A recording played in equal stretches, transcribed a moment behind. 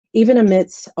Even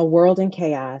amidst a world in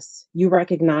chaos, you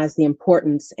recognize the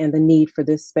importance and the need for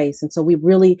this space. And so we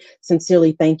really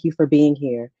sincerely thank you for being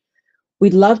here.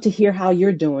 We'd love to hear how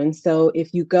you're doing. So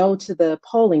if you go to the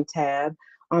polling tab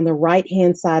on the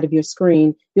right-hand side of your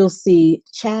screen, you'll see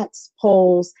chats,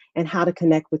 polls, and how to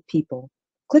connect with people.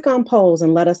 Click on polls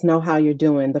and let us know how you're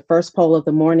doing. The first poll of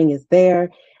the morning is there,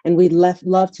 and we'd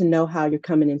love to know how you're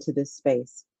coming into this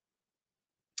space.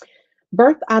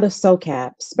 Birthed out of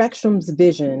SOCAP, Spectrum's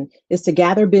vision is to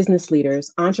gather business leaders,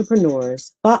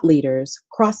 entrepreneurs, thought leaders,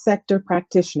 cross-sector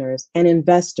practitioners, and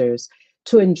investors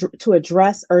to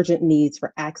address urgent needs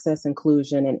for access,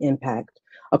 inclusion, and impact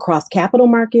across capital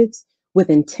markets with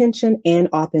intention and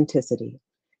authenticity.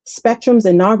 Spectrum's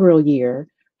inaugural year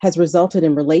has resulted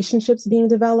in relationships being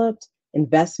developed,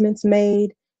 investments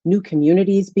made, new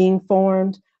communities being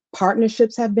formed,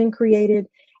 partnerships have been created,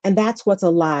 and that's what's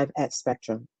alive at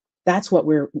Spectrum. That's what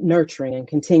we're nurturing and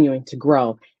continuing to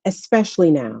grow,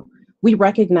 especially now. We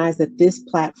recognize that this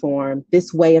platform,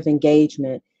 this way of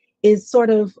engagement, is sort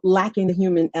of lacking the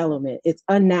human element. It's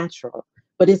unnatural,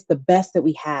 but it's the best that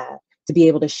we have to be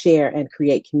able to share and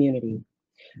create community.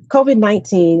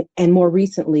 COVID-19, and more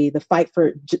recently, the fight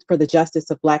for the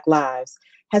justice of Black lives,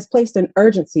 has placed an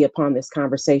urgency upon this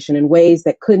conversation in ways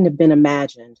that couldn't have been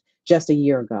imagined just a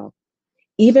year ago.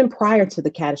 Even prior to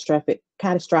the catastrophic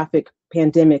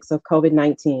pandemics of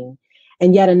COVID-19,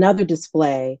 and yet another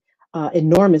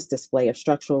enormous display of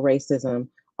structural racism,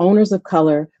 owners of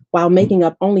color, while making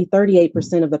up only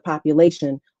 38% of the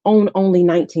population, own only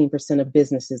 19% of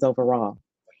businesses overall.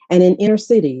 And in inner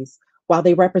cities, while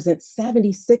they represent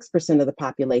 76% of the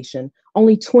population,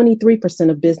 only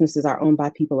 23% of businesses are owned by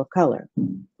people of color.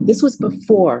 This was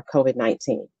before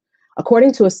COVID-19.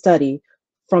 According to a study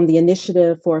from the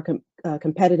Initiative for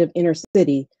Competitive Inner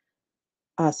City,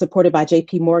 supported by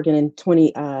JP Morgan in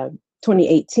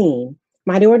 2018,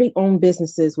 minority-owned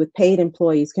businesses with paid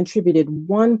employees contributed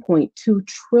 $1.2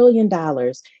 trillion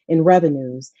in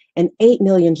revenues and 8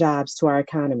 million jobs to our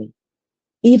economy.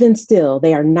 Even still,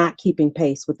 they are not keeping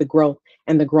pace with the growth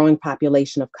and the growing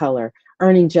population of color,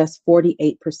 earning just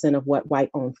 48% of what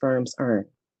white-owned firms earn.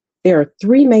 There are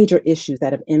three major issues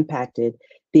that have impacted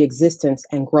the existence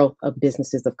and growth of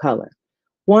businesses of color.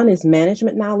 One is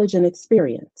management knowledge and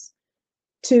experience.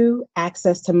 Two,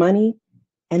 access to money.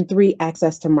 And three,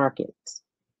 access to markets.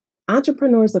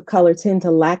 Entrepreneurs of color tend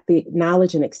to lack the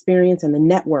knowledge and experience and the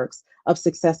networks of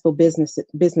successful business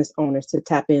owners to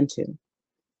tap into.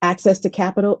 Access to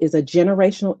capital is a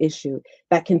generational issue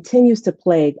that continues to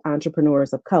plague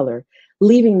entrepreneurs of color,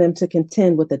 leaving them to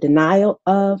contend with the denial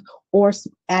of or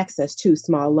access to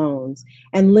small loans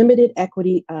and limited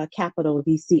equity capital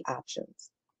VC options.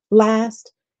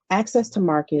 Last, access to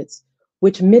markets,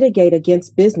 which mitigate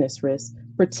against business risks,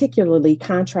 particularly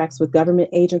contracts with government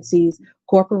agencies,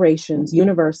 corporations,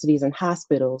 universities, and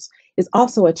hospitals, is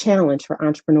also a challenge for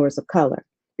entrepreneurs of color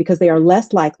because they are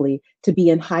less likely to be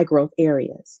in high growth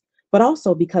areas, but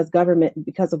also because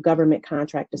of government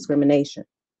contract discrimination.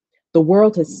 The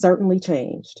world has certainly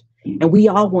changed, and we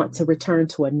all want to return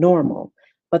to a normal,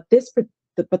 but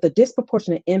the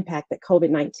disproportionate impact that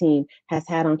COVID-19 has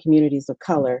had on communities of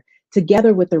color,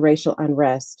 together with the racial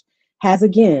unrest, has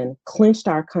again clinched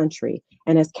our country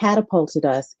and has catapulted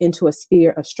us into a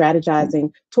sphere of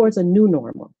strategizing towards a new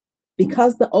normal.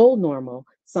 Because the old normal,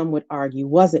 some would argue,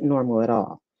 wasn't normal at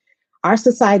all. Our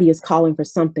society is calling for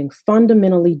something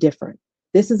fundamentally different.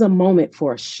 This is a moment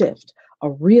for a shift,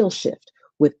 a real shift,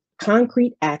 with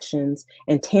concrete actions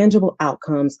and tangible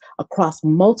outcomes across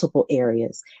multiple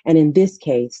areas, and in this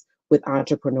case, with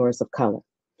entrepreneurs of color.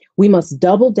 We must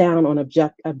double down on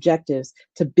objectives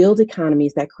to build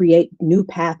economies that create new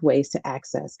pathways to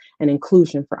access and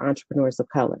inclusion for entrepreneurs of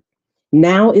color.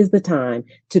 Now is the time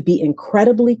to be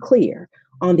incredibly clear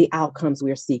on the outcomes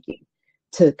we're seeking,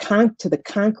 to the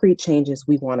concrete changes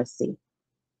we want to see.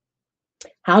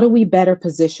 How do we better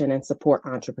position and support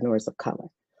entrepreneurs of color?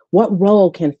 What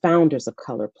role can founders of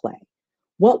color play?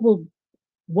 What will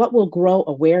grow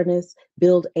awareness,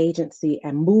 build agency,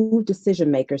 and move decision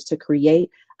makers to create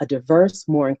a diverse,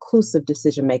 more inclusive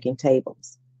decision-making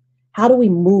tables? How do we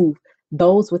move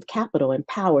those with capital and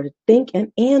power to think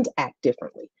and act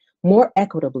differently, more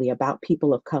equitably about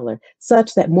people of color,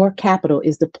 such that more capital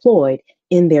is deployed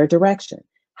in their direction?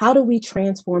 How do we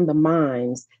transform the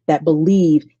minds that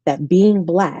believe that being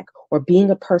Black or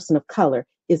being a person of color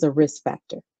is a risk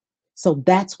factor? So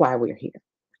that's why we're here.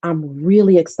 I'm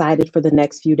really excited for the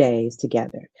next few days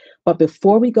together. But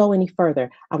before we go any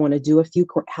further, I want to do a few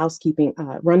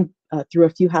run through a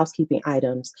few housekeeping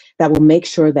items that will make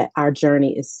sure that our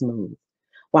journey is smooth.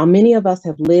 While many of us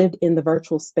have lived in the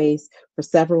virtual space for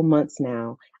several months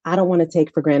now, I don't want to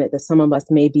take for granted that some of us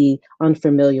may be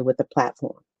unfamiliar with the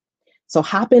platform. So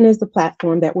Hopin is the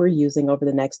platform that we're using over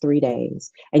the next 3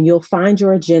 days, and you'll find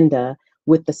your agenda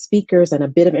with the speakers and a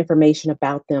bit of information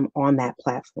about them on that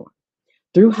platform.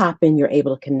 Through Hopin, you're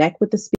able to connect with the speakers